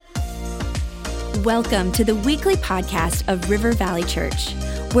Welcome to the weekly podcast of River Valley Church.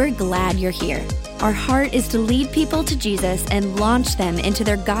 We're glad you're here. Our heart is to lead people to Jesus and launch them into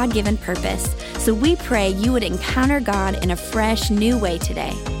their God-given purpose. So we pray you would encounter God in a fresh, new way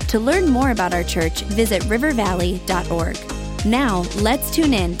today. To learn more about our church, visit rivervalley.org. Now, let's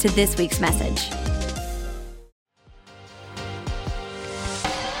tune in to this week's message.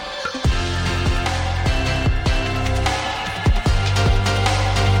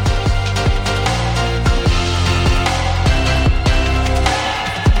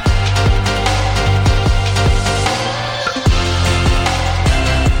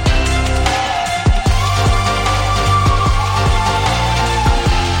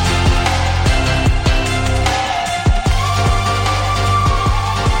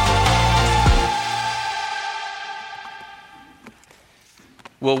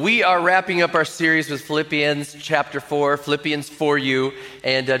 Well, we are wrapping up our series with Philippians chapter 4, Philippians For You.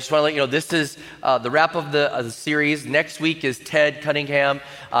 And I just want to let you know, this is the wrap of the series. Next week is Ted Cunningham.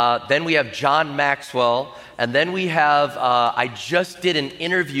 Then we have John Maxwell. And then we have, I just did an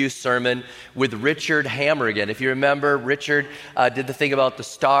interview sermon with Richard Hammer again. If you remember, Richard did the thing about the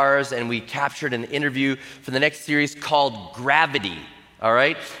stars, and we captured an interview for the next series called Gravity. All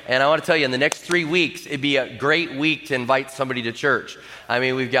right? And I want to tell you, in the next 3 weeks, it'd be a great week to invite somebody to church. I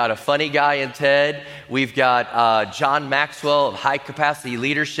mean, we've got a funny guy in Ted. We've got John Maxwell of High Capacity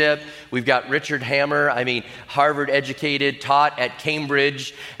Leadership. We've got Richard Hammer, Harvard educated, taught at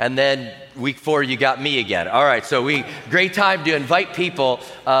Cambridge. And then week 4, you got me again. All right, so great time to invite people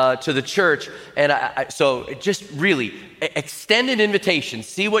to the church. And so just really extend an invitation.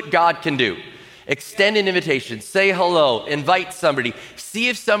 See what God can do. Extend an invitation, say hello, invite somebody, see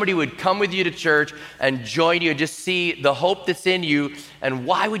if somebody would come with you to church and join you and just see the hope that's in you and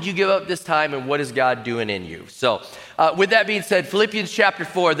why would you give up this time and what is God doing in you. So with that being said, Philippians chapter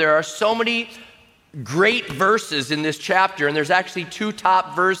 4, there are so many great verses in this chapter, and there's actually 2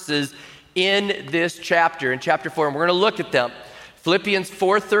 top verses in this chapter, in chapter 4, and we're going to look at them. Philippians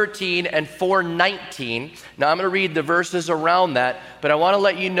 4:13 and 4:19. Now I'm going to read the verses around that, but I want to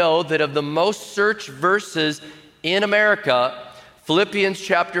let you know that of the most searched verses in America, Philippians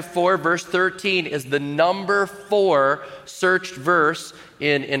chapter 4 verse 13 is the number 4 searched verse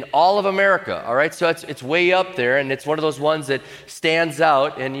in all of America. All right, so it's way up there, and it's one of those ones that stands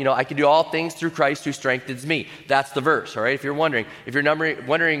out. And I can do all things through Christ who strengthens me. That's the verse. All right, if you're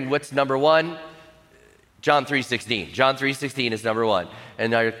wondering what's number 1. John 3:16. John 3:16 is number 1.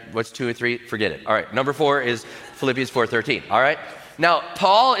 And now what's 2 and 3? Forget it. All right, number 4 is Philippians 4:13. All right. Now,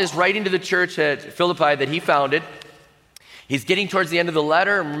 Paul is writing to the church at Philippi that he founded. He's getting towards the end of the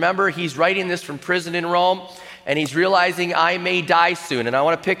letter. And remember, he's writing this from prison in Rome. And he's realizing, I may die soon. And I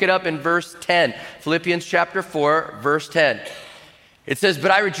want to pick it up in verse 10. Philippians chapter 4, verse 10. It says,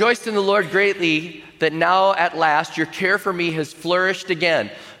 "But I rejoiced in the Lord greatly that now at last your care for me has flourished again.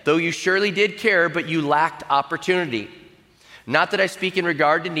 Though you surely did care, but you lacked opportunity. Not that I speak in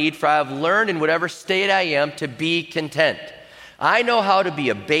regard to need, for I have learned in whatever state I am to be content. I know how to be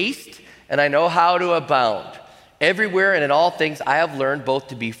abased, and I know how to abound. Everywhere and in all things I have learned both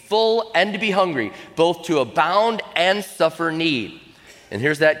to be full and to be hungry, both to abound and suffer need." And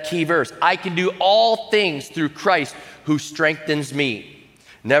here's that key verse. "I can do all things through Christ who strengthens me.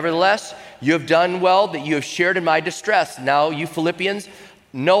 Nevertheless, you have done well that you have shared in my distress. Now, you Philippians,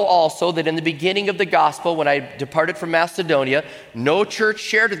 know also that in the beginning of the gospel, when I departed from Macedonia, no church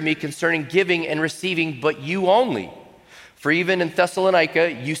shared with me concerning giving and receiving, but you only. For even in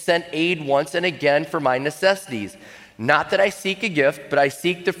Thessalonica, you sent aid once and again for my necessities. Not that I seek a gift, but I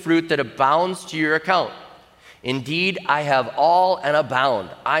seek the fruit that abounds to your account. Indeed, I have all and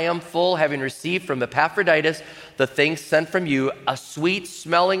abound. I am full, having received from Epaphroditus the things sent from you, a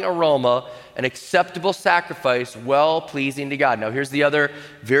sweet-smelling aroma, an acceptable sacrifice, well-pleasing to God." Now, here's the other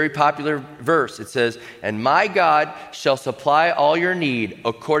very popular verse. It says, "And my God shall supply all your need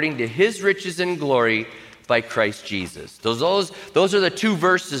according to his riches and glory by Christ Jesus." Those are the 2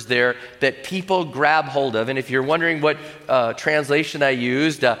 verses there that people grab hold of. And if you're wondering what translation I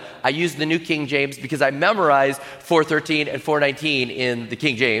used the New King James because I memorized 4:13 and 4:19 in the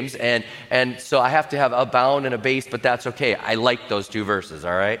King James. And so I have to have abound and abase, but that's okay. I like those 2 verses,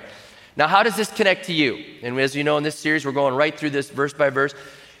 all right? Now, how does this connect to you? And as you know, in this series, we're going right through this verse by verse.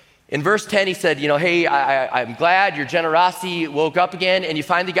 In verse 10, he said, hey, I'm glad your generosity woke up again and you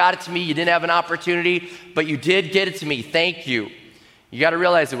finally got it to me. You didn't have an opportunity, but you did get it to me. Thank you. You got to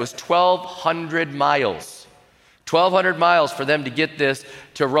realize it was 1,200 miles. 1,200 miles for them to get this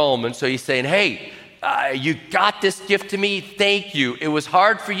to Rome. And so he's saying, hey, you got this gift to me. Thank you. It was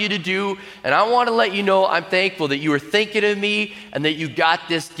hard for you to do. And I want to let you know I'm thankful that you were thinking of me and that you got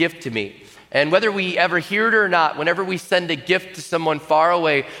this gift to me. And whether we ever hear it or not, whenever we send a gift to someone far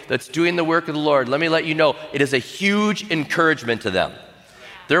away that's doing the work of the Lord, let me let you know, it is a huge encouragement to them.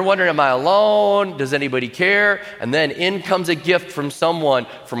 They're wondering, am I alone? Does anybody care? And then in comes a gift from someone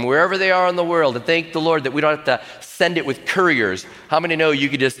from wherever they are in the world. And thank the Lord that we don't have to send it with couriers. How many know you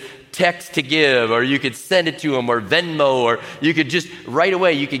could just text to give, or you could send it to them, or Venmo, or you could just right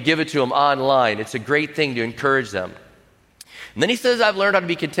away, you could give it to them online. It's a great thing to encourage them. And then he says, I've learned how to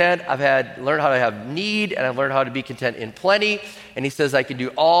be content. I've learned how to have need, and I've learned how to be content in plenty. And he says, I can do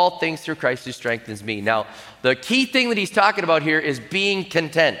all things through Christ who strengthens me. Now, the key thing that he's talking about here is being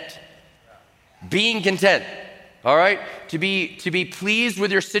content. Being content, all right? To be pleased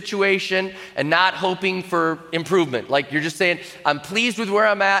with your situation and not hoping for improvement. Like you're just saying, I'm pleased with where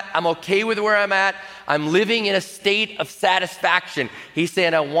I'm at. I'm okay with where I'm at. I'm living in a state of satisfaction. He's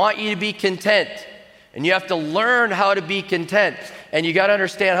saying, I want you to be content. And you have to learn how to be content. And you got to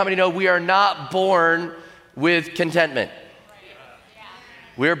understand, how many know we are not born with contentment?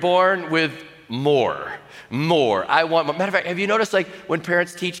 We're born with more. Matter of fact, have you noticed, like, when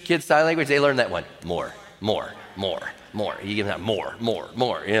parents teach kids sign language, they learn that one. More. You give them that more,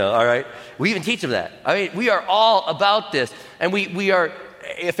 all right? We even teach them that. I mean, we are all about this. And we are,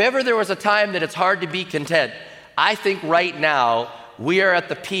 if ever there was a time that it's hard to be content, I think right now, we are at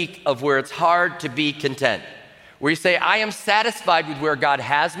the peak of where it's hard to be content. Where you say, I am satisfied with where God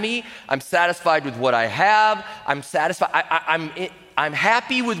has me. I'm satisfied with what I have. I'm satisfied. I'm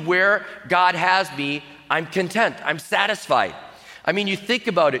happy with where God has me. I'm content. I'm satisfied. I mean, you think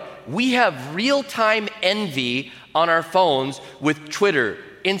about it. We have real-time envy on our phones with Twitter,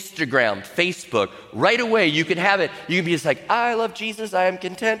 Instagram, Facebook. Right away, you can have it. You can be just like, I love Jesus. I am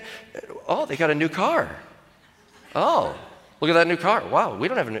content. Oh, they got a new car. Oh, look at that new car. Wow, we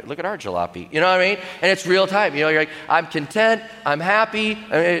don't have a new, look at our jalopy. You know what I mean? And it's real time. You know, you're like, I'm content, I'm happy.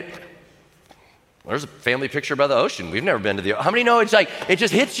 I mean, there's a family picture by the ocean. We've never been to the ocean. How many know it's like, it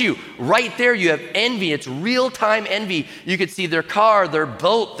just hits you right there. You have envy. It's real-time envy. You could see their car, their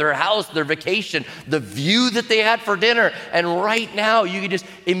boat, their house, their vacation, the view that they had for dinner. And right now, you can just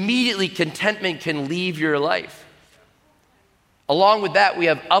immediately, contentment can leave your life. Along with that, we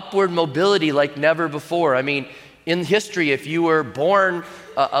have upward mobility like never before. I mean, in history, if you were born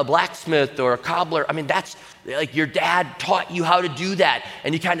a blacksmith or a cobbler, I mean, that's like your dad taught you how to do that,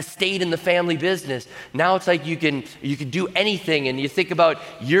 and you kind of stayed in the family business. Now it's like you can do anything. And you think about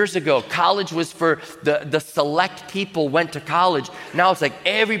years ago, college was for the select people went to college. Now it's like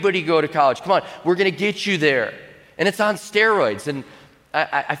everybody go to college. Come on, we're going to get you there. And it's on steroids. And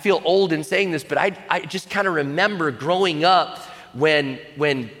I feel old in saying this, but I just kind of remember growing up when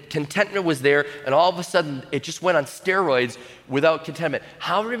contentment was there, and all of a sudden it just went on steroids without contentment.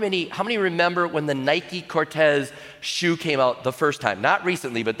 How many remember when the Nike Cortez shoe came out the first time? Not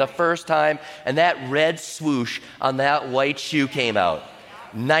recently, but the first time, and that red swoosh on that white shoe came out.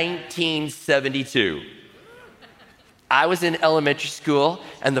 1972. I was in elementary school,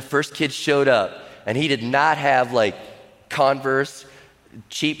 and the first kid showed up, and he did not have like Converse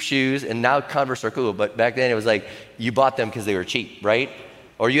cheap shoes, and now Converse are cool, but back then it was like you bought them because they were cheap, right?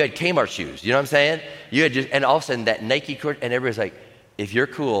 Or you had Kmart shoes, you know what I'm saying? You had and all of a sudden that Nike court, and everybody's like, if you're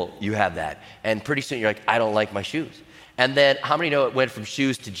cool, you have that. And pretty soon you're like, I don't like my shoes. And then how many know it went from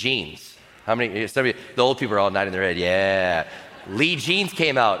shoes to jeans? How many? The old people are all nodding their head, yeah. Lee jeans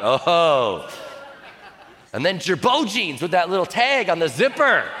came out, oh. And then Girbaud jeans with that little tag on the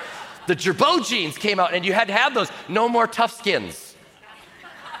zipper. The Girbaud jeans came out, and you had to have those. No more tough skins.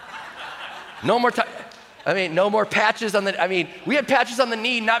 No more patches on the, we had patches on the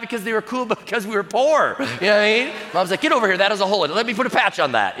knee, not because they were cool, but because we were poor. You know what I mean? Mom's like, get over here, that is a hole. Let me put a patch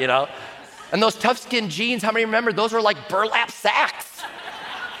on that, you know? And those tough skin jeans, how many remember? Those were like burlap sacks.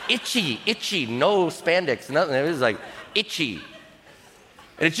 Itchy, no spandex, nothing. It was like itchy.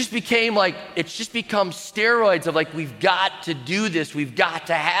 And it's just become steroids of like, we've got to do this, we've got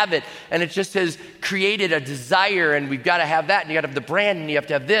to have it. And it just has created a desire, and we've got to have that, and you got to have the brand, and you have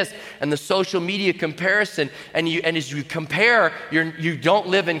to have this, and the social media comparison. And as you compare, you don't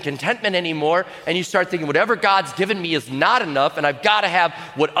live in contentment anymore, and you start thinking, whatever God's given me is not enough, and I've got to have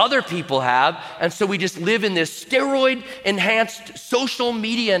what other people have. And so we just live in this steroid-enhanced, social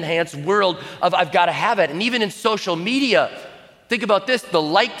media-enhanced world of I've got to have it. And even in social media, think about this, the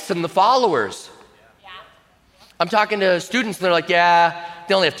likes and the followers. Yeah. I'm talking to students, and they're like, yeah,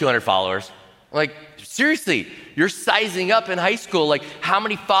 they only have 200 followers. I'm like, seriously, you're sizing up in high school, like how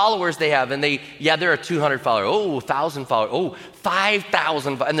many followers they have. And they're a 200 follower. Oh, 1,000 followers. Oh,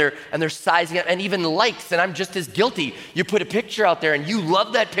 5,000. And they're sizing up, and even likes. And I'm just as guilty. You put a picture out there, and you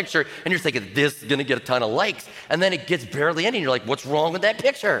love that picture, and you're thinking, this is going to get a ton of likes. And then it gets barely any. And you're like, what's wrong with that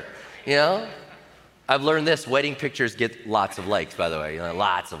picture? You know? I've learned this. Wedding pictures get lots of likes, by the way.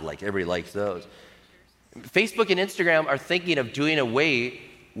 Lots of likes. Everybody likes those. Facebook and Instagram are thinking of doing away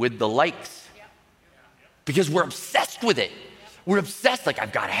with the likes because we're obsessed with it. We're obsessed, like,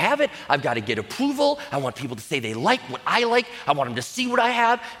 I've got to have it. I've got to get approval. I want people to say they like what I like. I want them to see what I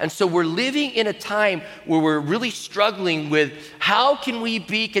have. And so we're living in a time where we're really struggling with how can we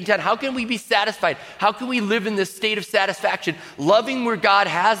be content? How can we be satisfied? How can we live in this state of satisfaction, loving where God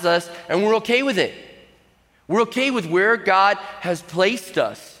has us, and we're okay with it? We're okay with where God has placed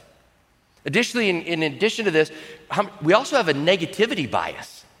us. Additionally, in addition to this, we also have a negativity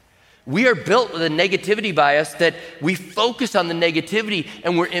bias. We are built with a negativity bias that we focus on the negativity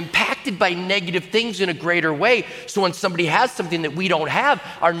and we're impacted by negative things in a greater way. So when somebody has something that we don't have,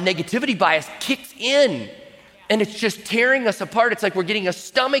 our negativity bias kicks in and it's just tearing us apart. It's like we're getting a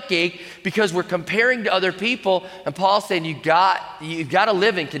stomach ache because we're comparing to other people. And Paul's saying you've got to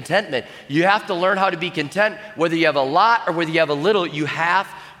live in contentment. You have to learn how to be content. Whether you have a lot or whether you have a little, you have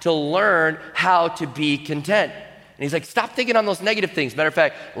to learn how to be content. And he's like, stop thinking on those negative things. Matter of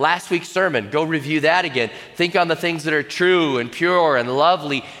fact, last week's sermon, go review that again. Think on the things that are true and pure and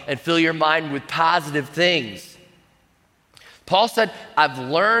lovely and fill your mind with positive things. Paul said, I've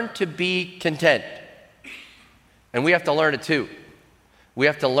learned to be content. And we have to learn it too. We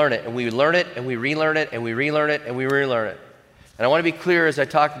have to learn it, and we learn it, and we relearn it, and we relearn it, and we relearn it. And I want to be clear as I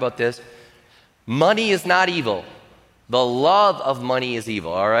talk about this. Money is not evil. The love of money is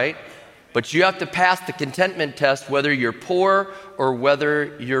evil, all right? But you have to pass the contentment test whether you're poor or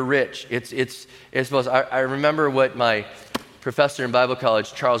whether you're rich. It's supposed. I remember what my professor in Bible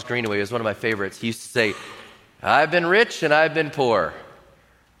college, Charles Greenaway, was one of my favorites. He used to say, I've been rich and I've been poor.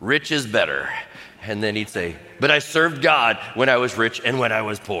 Rich is better. And then he'd say, but I served God when I was rich and when I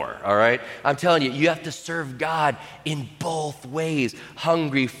was poor, all right? I'm telling you, you have to serve God in both ways.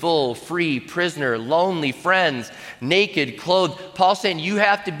 Hungry, full, free, prisoner, lonely, friends, naked, clothed. Paul's saying you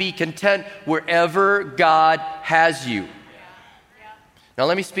have to be content wherever God has you. Now,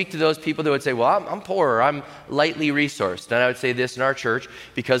 let me speak to those people that would say, well, I'm poor, or I'm lightly resourced. And I would say this in our church,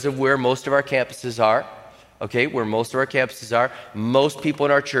 because of where most of our campuses are, okay, where most of our campuses are, most people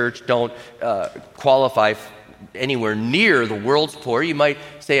in our church don't qualify anywhere near the world's poor. You might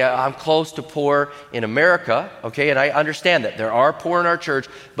say, I'm close to poor in America, okay, and I understand that. There are poor in our church,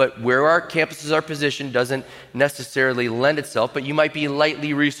 but where our campuses are positioned doesn't necessarily lend itself, but you might be lightly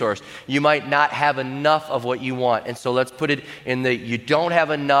resourced. You might not have enough of what you want, and so let's put it in the you don't have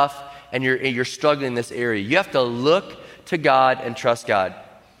enough and you're struggling in this area. You have to look to God and trust God.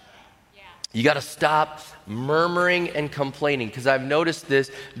 You got to stop murmuring and complaining, because I've noticed this,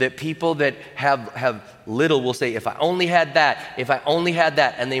 that people that have little will say, if I only had that, if I only had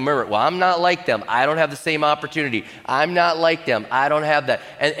that, and they murmur, well, I'm not like them. I don't have the same opportunity. I'm not like them. I don't have that.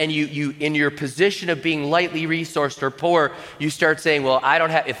 And you in your position of being lightly resourced or poor, you start saying, well, I don't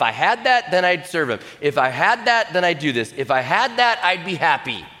have, if I had that, then I'd serve him. If I had that, then I'd do this. If I had that, I'd be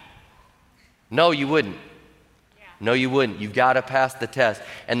happy. No, you wouldn't. No, you wouldn't. You've got to pass the test.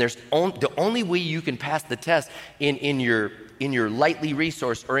 And the only way you can pass the test in your lightly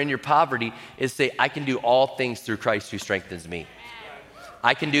resourced or in your poverty is say, I can do all things through Christ who strengthens me.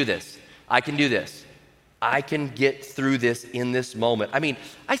 I can do this. I can do this. I can get through this in this moment. I mean,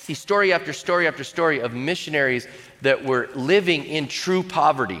 I see story after story after story of missionaries that were living in true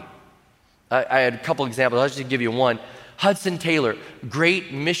poverty. I had a couple examples. I'll just give you one. Hudson Taylor,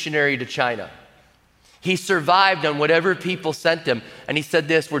 great missionary to China. He survived on whatever people sent him. And he said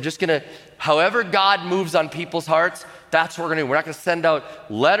this, we're just going to, however God moves on people's hearts, that's what we're going to do. We're not going to send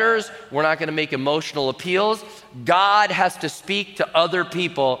out letters. We're not going to make emotional appeals. God has to speak to other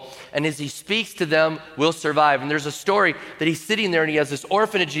people. And as he speaks to them, we'll survive. And there's a story that he's sitting there and he has this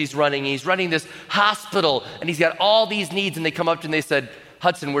orphanage he's running. He's running this hospital and he's got all these needs. And they come up to him and they said,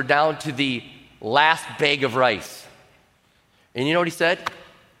 Hudson, we're down to the last bag of rice. And you know what he said?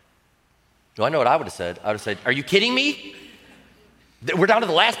 No, I know what I would have said. I would have said, are you kidding me? We're down to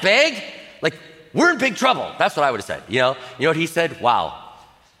the last bag? Like, we're in big trouble. That's what I would have said. You know what he said? Wow.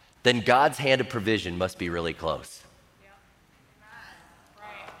 Then God's hand of provision must be really close.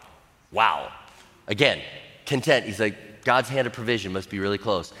 Wow. Again, content. He's like, God's hand of provision must be really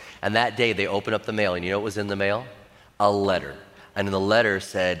close. And that day they opened up the mail, and you know what was in the mail? A letter. And the letter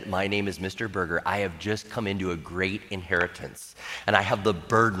said, my name is Mr. Berger. I have just come into a great inheritance. And I have the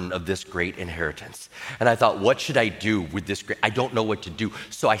burden of this great inheritance. And I thought, what should I do with this I don't know what to do.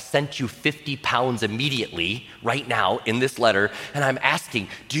 So I sent you 50 pounds immediately, right now, in this letter. And I'm asking,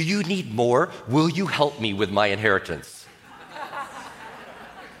 do you need more? Will you help me with my inheritance?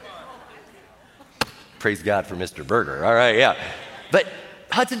 Praise God for Mr. Berger. All right, yeah. But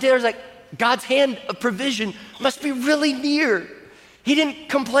Hudson Taylor's like, God's hand of provision must be really near. He didn't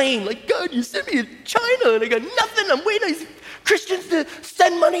complain, like, God, you sent me to China and I got nothing. I'm waiting on Christians to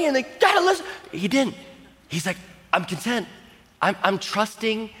send money and they gotta listen. He didn't. He's like, I'm content. I'm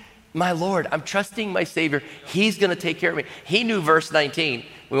trusting my Lord. I'm trusting my Savior. He's gonna take care of me. He knew verse 19.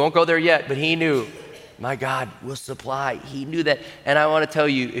 We won't go there yet, but he knew, my God will supply. He knew that. And I wanna tell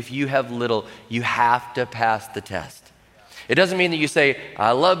you, if you have little, you have to pass the test. It doesn't mean that you say,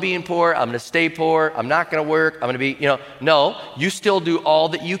 I love being poor, I'm gonna stay poor, I'm not gonna work, I'm gonna be, no, you still do all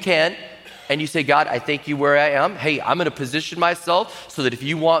that you can, and you say, God, I thank you where I am. Hey, I'm gonna position myself so that if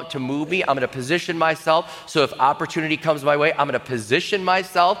you want to move me, I'm gonna position myself, so if opportunity comes my way, I'm gonna position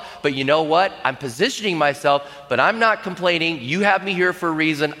myself, but you know what? I'm positioning myself, but I'm not complaining. You have me here for a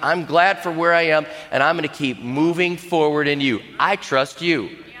reason. I'm glad for where I am, and I'm gonna keep moving forward in you. I trust you.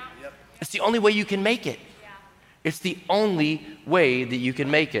 Yep. It's the only way you can make it. It's the only way that you can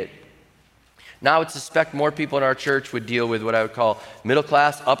make it. Now I would suspect more people in our church would deal with what I would call middle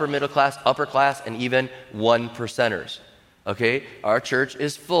class, upper class, and even 1%ers. Okay? Our church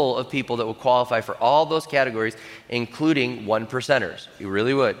is full of people that will qualify for all those categories, including 1%ers. You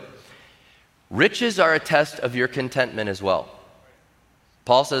really would. Riches are a test of your contentment as well.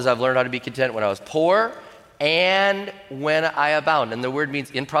 Paul says, I've learned how to be content when I was poor and when I abound. And the word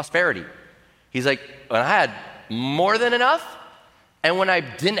means in prosperity. He's like, when I had more than enough, and when I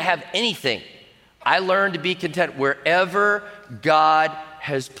didn't have anything, I learned to be content wherever God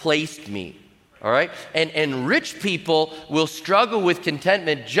has placed me. All right? And rich people will struggle with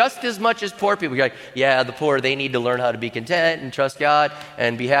contentment just as much as poor people. You're like, yeah, the poor, they need to learn how to be content and trust God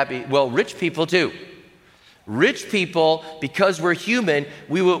and be happy. Well, rich people too. Rich people, because we're human,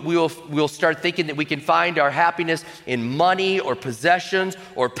 we'll start thinking that we can find our happiness in money or possessions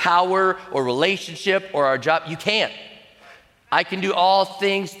or power or relationship or our job. You can't. I can do all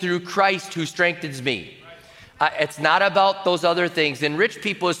things through Christ who strengthens me. It's not about those other things. And rich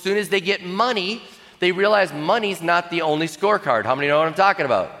people, as soon as they get money, they realize money's not the only scorecard. How many know what I'm talking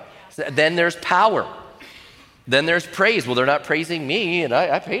about? Then there's power. Then there's praise. Well, they're not praising me, and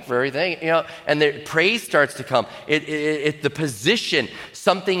I paid for everything, and the praise starts to come. The position,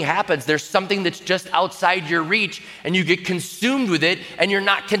 something happens. There's something that's just outside your reach, and you get consumed with it, and you're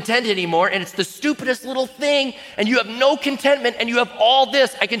not content anymore, and it's the stupidest little thing, and you have no contentment, and you have all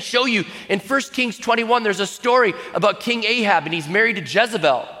this. I can show you. In 1 Kings 21, there's a story about King Ahab, and he's married to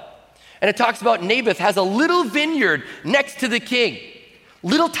Jezebel. And it talks about Naboth has a little vineyard next to the king.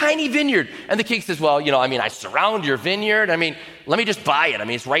 Little tiny vineyard. And the king says, well, I surround your vineyard. Let me just buy it.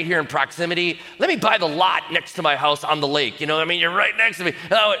 It's right here in proximity. Let me buy the lot next to my house on the lake. You're right next to me.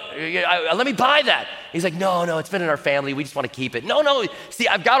 Let me buy that. He's like, no, it's been in our family. We just want to keep it. No. See,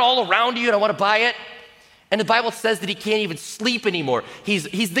 I've got all around you and I want to buy it. And the Bible says that he can't even sleep anymore.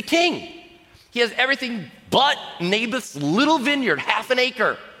 He's the king. He has everything but Naboth's little vineyard, half an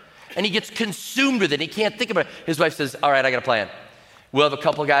acre. And he gets consumed with it. He can't think about it. His wife says, all right, I got a plan. We'll have a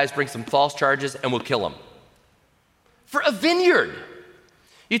couple guys bring some false charges and we'll kill them. For a vineyard.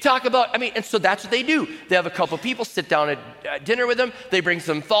 You talk about, and so that's what they do. They have a couple people sit down at dinner with him. They bring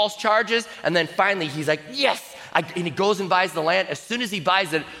some false charges. And then finally he's like, yes. And he goes and buys the land. As soon as he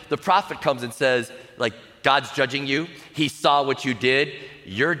buys it, the prophet comes and says, God's judging you. He saw what you did.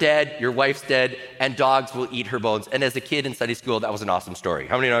 You're dead. Your wife's dead. And dogs will eat her bones. And as a kid in Sunday school, that was an awesome story.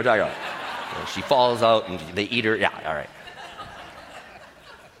 How many know what I'm talking about? She falls out and they eat her. Yeah, all right.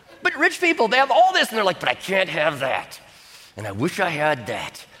 But rich people, they have all this, and they're like, but I can't have that. And I wish I had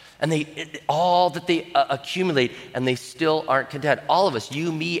that. And all that they accumulate, and they still aren't content. All of us,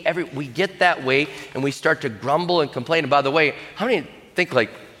 you, me, we get that way, and we start to grumble and complain. And by the way, how many think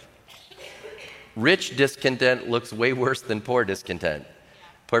rich discontent looks way worse than poor discontent?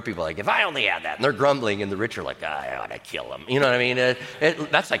 Poor people are like, if I only had that. And they're grumbling, and the rich are like, I ought to kill them. You know what I mean?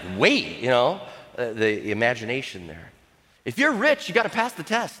 That's like weight, the imagination there. If you're rich, you got to pass the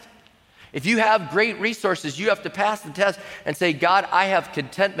test. If you have great resources, you have to pass the test and say, God, I have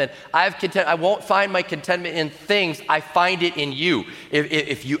contentment. I won't find my contentment in things. I find it in you.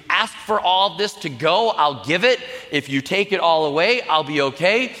 If you ask for all this to go, I'll give it. If you take it all away, I'll be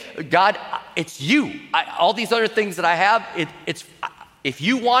okay. God, it's you. All these other things that I have, if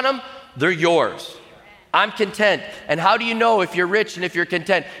you want them, they're yours. I'm content. And how do you know if you're rich and if you're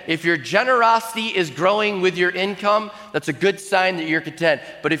content? If your generosity is growing with your income, that's a good sign that you're content.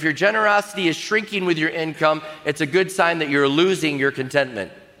 But if your generosity is shrinking with your income, it's a good sign that you're losing your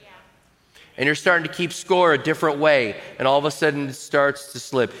contentment. Yeah. and you're starting to keep score a different way, and all of a sudden it starts to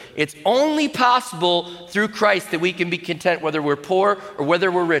slip. It's only possible through Christ that we can be content whether we're poor or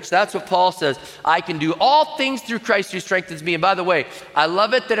whether we're rich. That's what Paul says. I can do all things through Christ who strengthens me. And by the way, I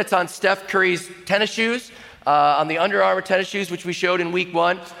love it that it's on Steph Curry's tennis shoes, on the Under Armour tennis shoes, which we showed in week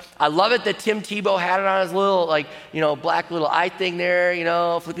 1. I love it that Tim Tebow had it on his little, black little eye thing there,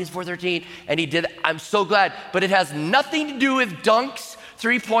 Philippians 4:13, and he did. I'm so glad. But it has nothing to do with dunks,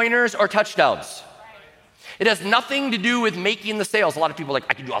 three-pointers, or touchdowns. It has nothing to do with making the sales. A lot of people are like,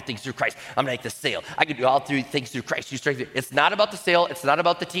 I can do all things through Christ. I'm going to make the sale. I can do all things through Christ who strengthens me. It's not about the sale. It's not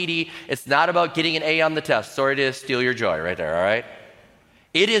about the TD. It's not about getting an A on the test. Sorry to steal your joy right there, all right?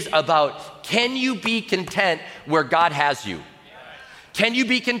 It is about, can you be content where God has you? Can you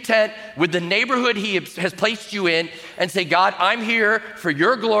be content with the neighborhood he has placed you in and say, God, I'm here for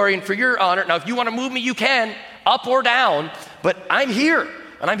your glory and for your honor. Now, if you want to move me, you can, up or down, but I'm here,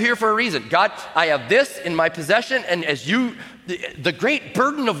 and I'm here for a reason. God, I have this in my possession, and as you, the great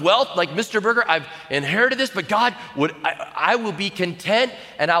burden of wealth, like Mr. Berger, I've inherited this, but God, I will be content,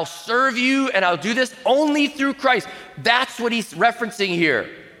 and I'll serve you, and I'll do this only through Christ. That's what he's referencing here.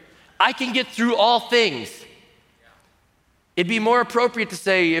 I can get through all things. It'd be more appropriate to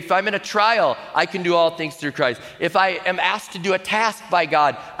say, if I'm in a trial, I can do all things through Christ. If I am asked to do a task by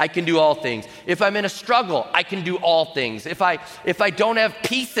God, I can do all things. If I'm in a struggle, I can do all things. If I don't have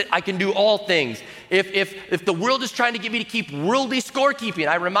peace, I can do all things. If the world is trying to get me to keep worldly scorekeeping,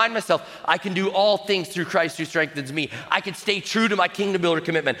 I remind myself, I can do all things through Christ who strengthens me. I can stay true to my kingdom builder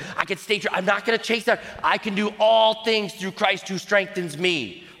commitment. I can stay true. I'm not going to chase that. I can do all things through Christ who strengthens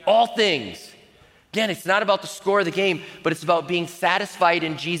me. All things. Again, it's not about the score of the game, but it's about being satisfied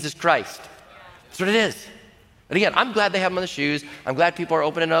in Jesus Christ. That's what it is. And again, I'm glad they have them on the shoes. I'm glad people are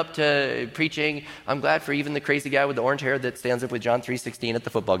opening up to preaching. I'm glad for even the crazy guy with the orange hair that stands up with John 3:16 at the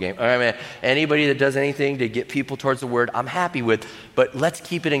football game. All right, man. Anybody that does anything to get people towards the word, I'm happy with. But let's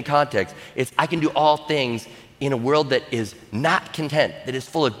keep it in context. It's I can do all things in a world that is not content, that is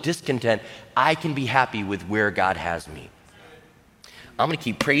full of discontent. I can be happy with where God has me. I'm going to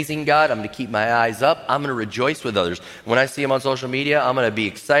keep praising God. I'm going to keep my eyes up. I'm going to rejoice with others. When I see them on social media, I'm going to be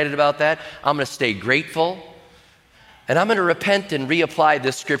excited about that. I'm going to stay grateful. And I'm going to repent and reapply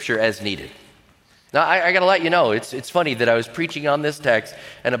this scripture as needed. Now, I got to let you know, it's funny that I was preaching on this text,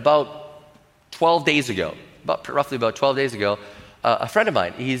 and about 12 days ago, roughly about 12 days ago, a friend of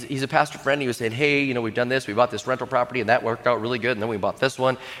mine, he's a pastor friend, he was saying, hey, we've done this, we bought this rental property, and that worked out really good, and then we bought this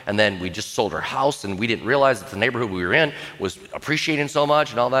one, and then we just sold our house, and we didn't realize that the neighborhood we were in was appreciating so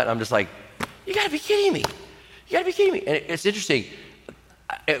much and all that, and I'm just like, you gotta be kidding me. You gotta be kidding me. And it's interesting,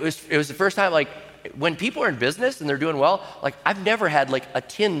 it was the first time, like, when people are in business and they're doing well, like, I've never had, like, a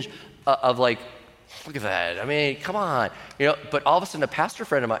tinge of, like, look at that, I mean, come on, but all of a sudden, a pastor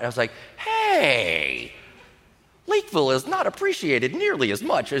friend of mine, I was like, hey, Lakeville is not appreciated nearly as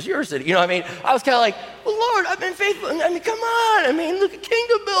much as your city. I mean, I was kind of like, well, Lord, I've been faithful. I mean, come on. I mean, look at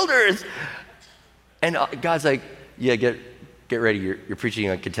Kingdom Builders. And God's like, yeah, get ready. You're preaching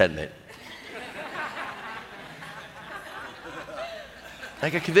on contentment. I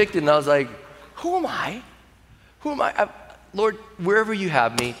got convicted, and I was like, who am I? Who am I? Lord, wherever you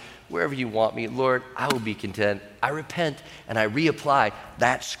have me, wherever you want me, Lord, I will be content. I repent and I reapply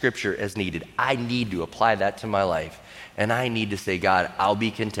that scripture as needed. I need to apply that to my life. And I need to say, God, I'll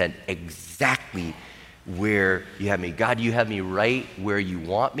be content exactly where you have me. God, you have me right where you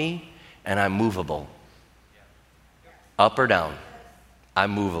want me, and I'm movable. Up or down,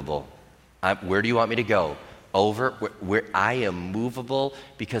 I'm movable. Where do you want me to go? Over, where I am movable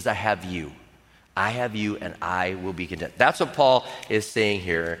because I have you. I have you and I will be content. That's what Paul is saying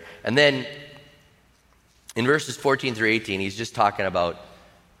here. And then in verses 14 through 18, he's just talking about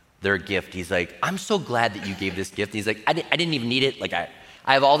their gift. He's like, I'm so glad that you gave this gift. And he's like, I didn't even need it. Like, I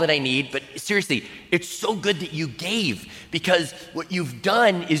have all that I need. But seriously, it's so good that you gave, because what you've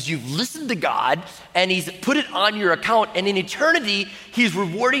done is you've listened to God and he's put it on your account. And in eternity, he's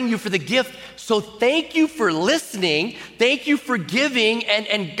rewarding you for the gift. So thank you for listening. Thank you for giving.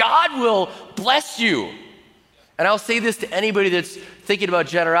 And God will bless you. And I'll say this to anybody that's thinking about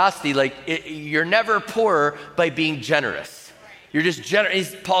generosity, like, you're never poor by being generous. You're just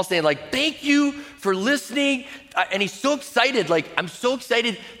generous. Paul's saying, like, thank you for listening. And he's so excited. Like, I'm so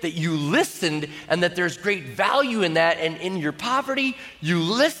excited that you listened and that there's great value in that. And in your poverty, you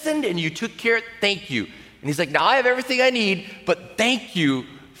listened and you took care. Thank you. And he's like, now I have everything I need, but thank you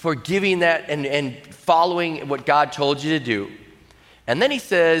for giving that and following what God told you to do. And then he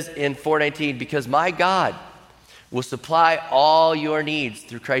says in 4:19, because my God will supply all your needs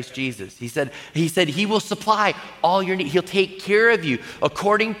through Christ Jesus. He said he will supply all your needs. He'll take care of you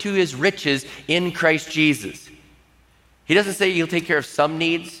according to his riches in Christ Jesus. He doesn't say he'll take care of some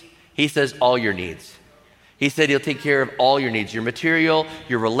needs. He says all your needs. He said he'll take care of all your needs, your material,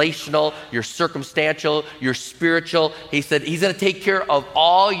 your relational, your circumstantial, your spiritual. He said he's going to take care of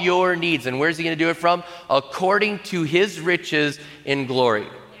all your needs. And where's he going to do it from? According to his riches in glory.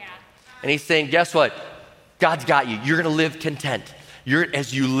 Yeah. And he's saying, guess what? God's got you. You're going to live content.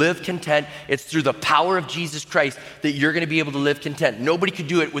 As you live content, it's through the power of Jesus Christ that you're going to be able to live content. Nobody could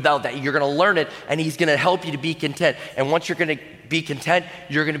do it without that. You're going to learn it, and he's going to help you to be content. And once you're going to be content,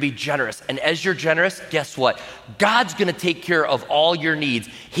 you're going to be generous. And as you're generous, guess what? God's going to take care of all your needs.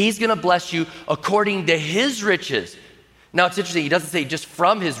 He's going to bless you according to his riches. Now, it's interesting. He doesn't say just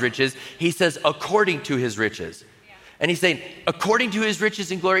from his riches. He says according to his riches. And he's saying, according to his riches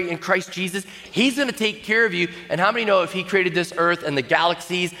and glory in Christ Jesus, he's going to take care of you. And how many know if he created this earth and the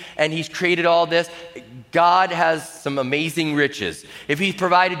galaxies and he's created all this, God has some amazing riches. If he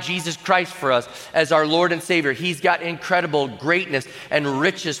provided Jesus Christ for us as our Lord and Savior, he's got incredible greatness and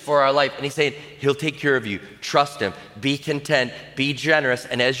riches for our life. And he's saying, he'll take care of you. Trust him. Be content. Be generous.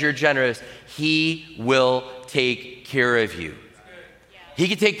 And as you're generous, he will take care of you. He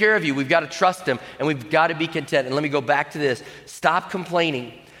can take care of you. We've got to trust him, and we've got to be content. And let me go back to this. Stop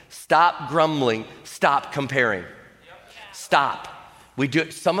complaining. Stop grumbling. Stop comparing. Stop.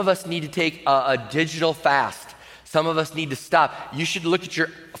 Some of us need to take a digital fast. Some of us need to stop. You should look at your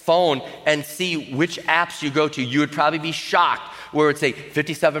phone and see which apps you go to. You would probably be shocked where it would say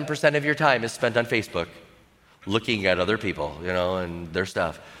 57% of your time is spent on Facebook, looking at other people, and their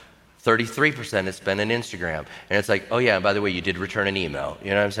stuff. 33% is spent on Instagram. And it's like, oh yeah, and by the way, you did return an email.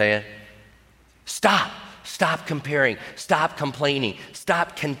 You know what I'm saying? Stop comparing, stop complaining,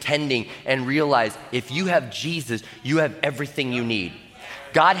 stop contending, and realize if you have Jesus, you have everything you need.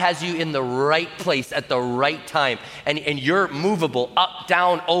 God has you in the right place at the right time, and you're movable up,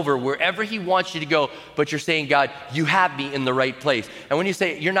 down, over, wherever he wants you to go, but you're saying, God, you have me in the right place. And when you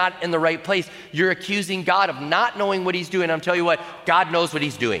say you're not in the right place, you're accusing God of not knowing what he's doing. I'm telling you what, God knows what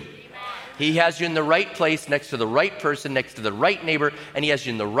he's doing. He has you in the right place, next to the right person, next to the right neighbor, and he has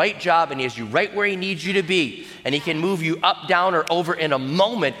you in the right job, and he has you right where he needs you to be. And he can move you up, down, or over in a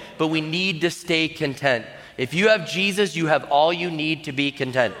moment, but we need to stay content. If you have Jesus, you have all you need to be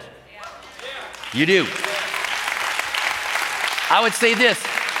content. You do. I would say this,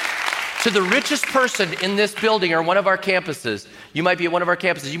 to the richest person in this building or one of our campuses, you might be at one of our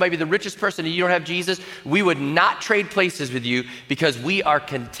campuses, you might be the richest person and you don't have Jesus, we would not trade places with you because we are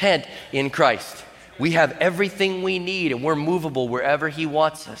content in Christ. We have everything we need and we're movable wherever he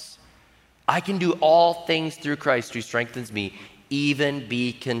wants us. I can do all things through Christ who strengthens me, even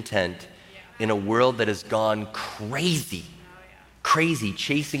be content in a world that has gone crazy,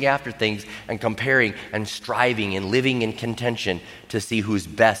 chasing after things and comparing and striving and living in contention to see who's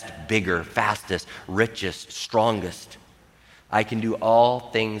best, bigger, fastest, richest, strongest. I can do all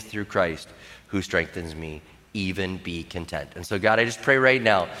things through Christ who strengthens me, even be content. And so God, I just pray right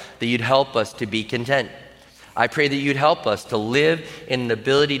now that you'd help us to be content. I pray that you'd help us to live in the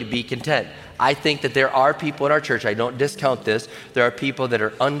ability to be content. I think that there are people in our church, I don't discount this, there are people that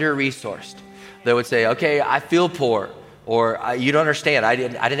are under-resourced. They would say, okay, I feel poor, or you don't understand, I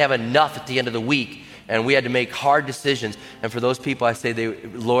didn't have enough at the end of the week, and we had to make hard decisions. And for those people, I say,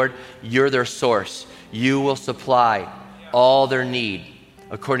 Lord, you're their source. You will supply all their need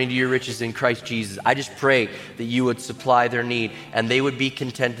according to your riches in Christ Jesus. I just pray that you would supply their need and they would be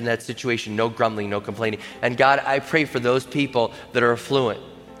content in that situation. No grumbling, no complaining. And God, I pray for those people that are affluent,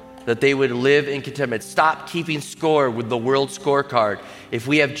 that they would live in contentment. Stop keeping score with the world scorecard. If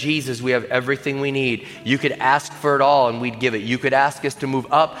we have Jesus, we have everything we need. You could ask for it all and we'd give it. You could ask us to move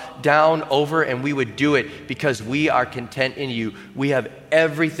up, down, over, and we would do it because we are content in you. We have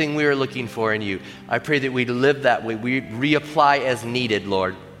everything we are looking for in you. I pray that we'd live that way. We reapply as needed,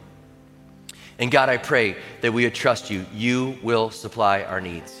 Lord. And God, I pray that we would trust you. You will supply our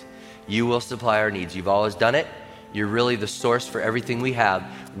needs. You will supply our needs. You've always done it. You're really the source for everything we have.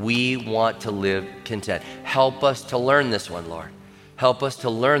 We want to live content. Help us to learn this one, Lord. Help us to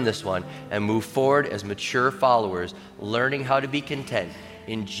learn this one and move forward as mature followers, learning how to be content.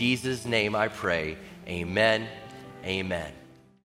 In Jesus' name I pray, amen, amen.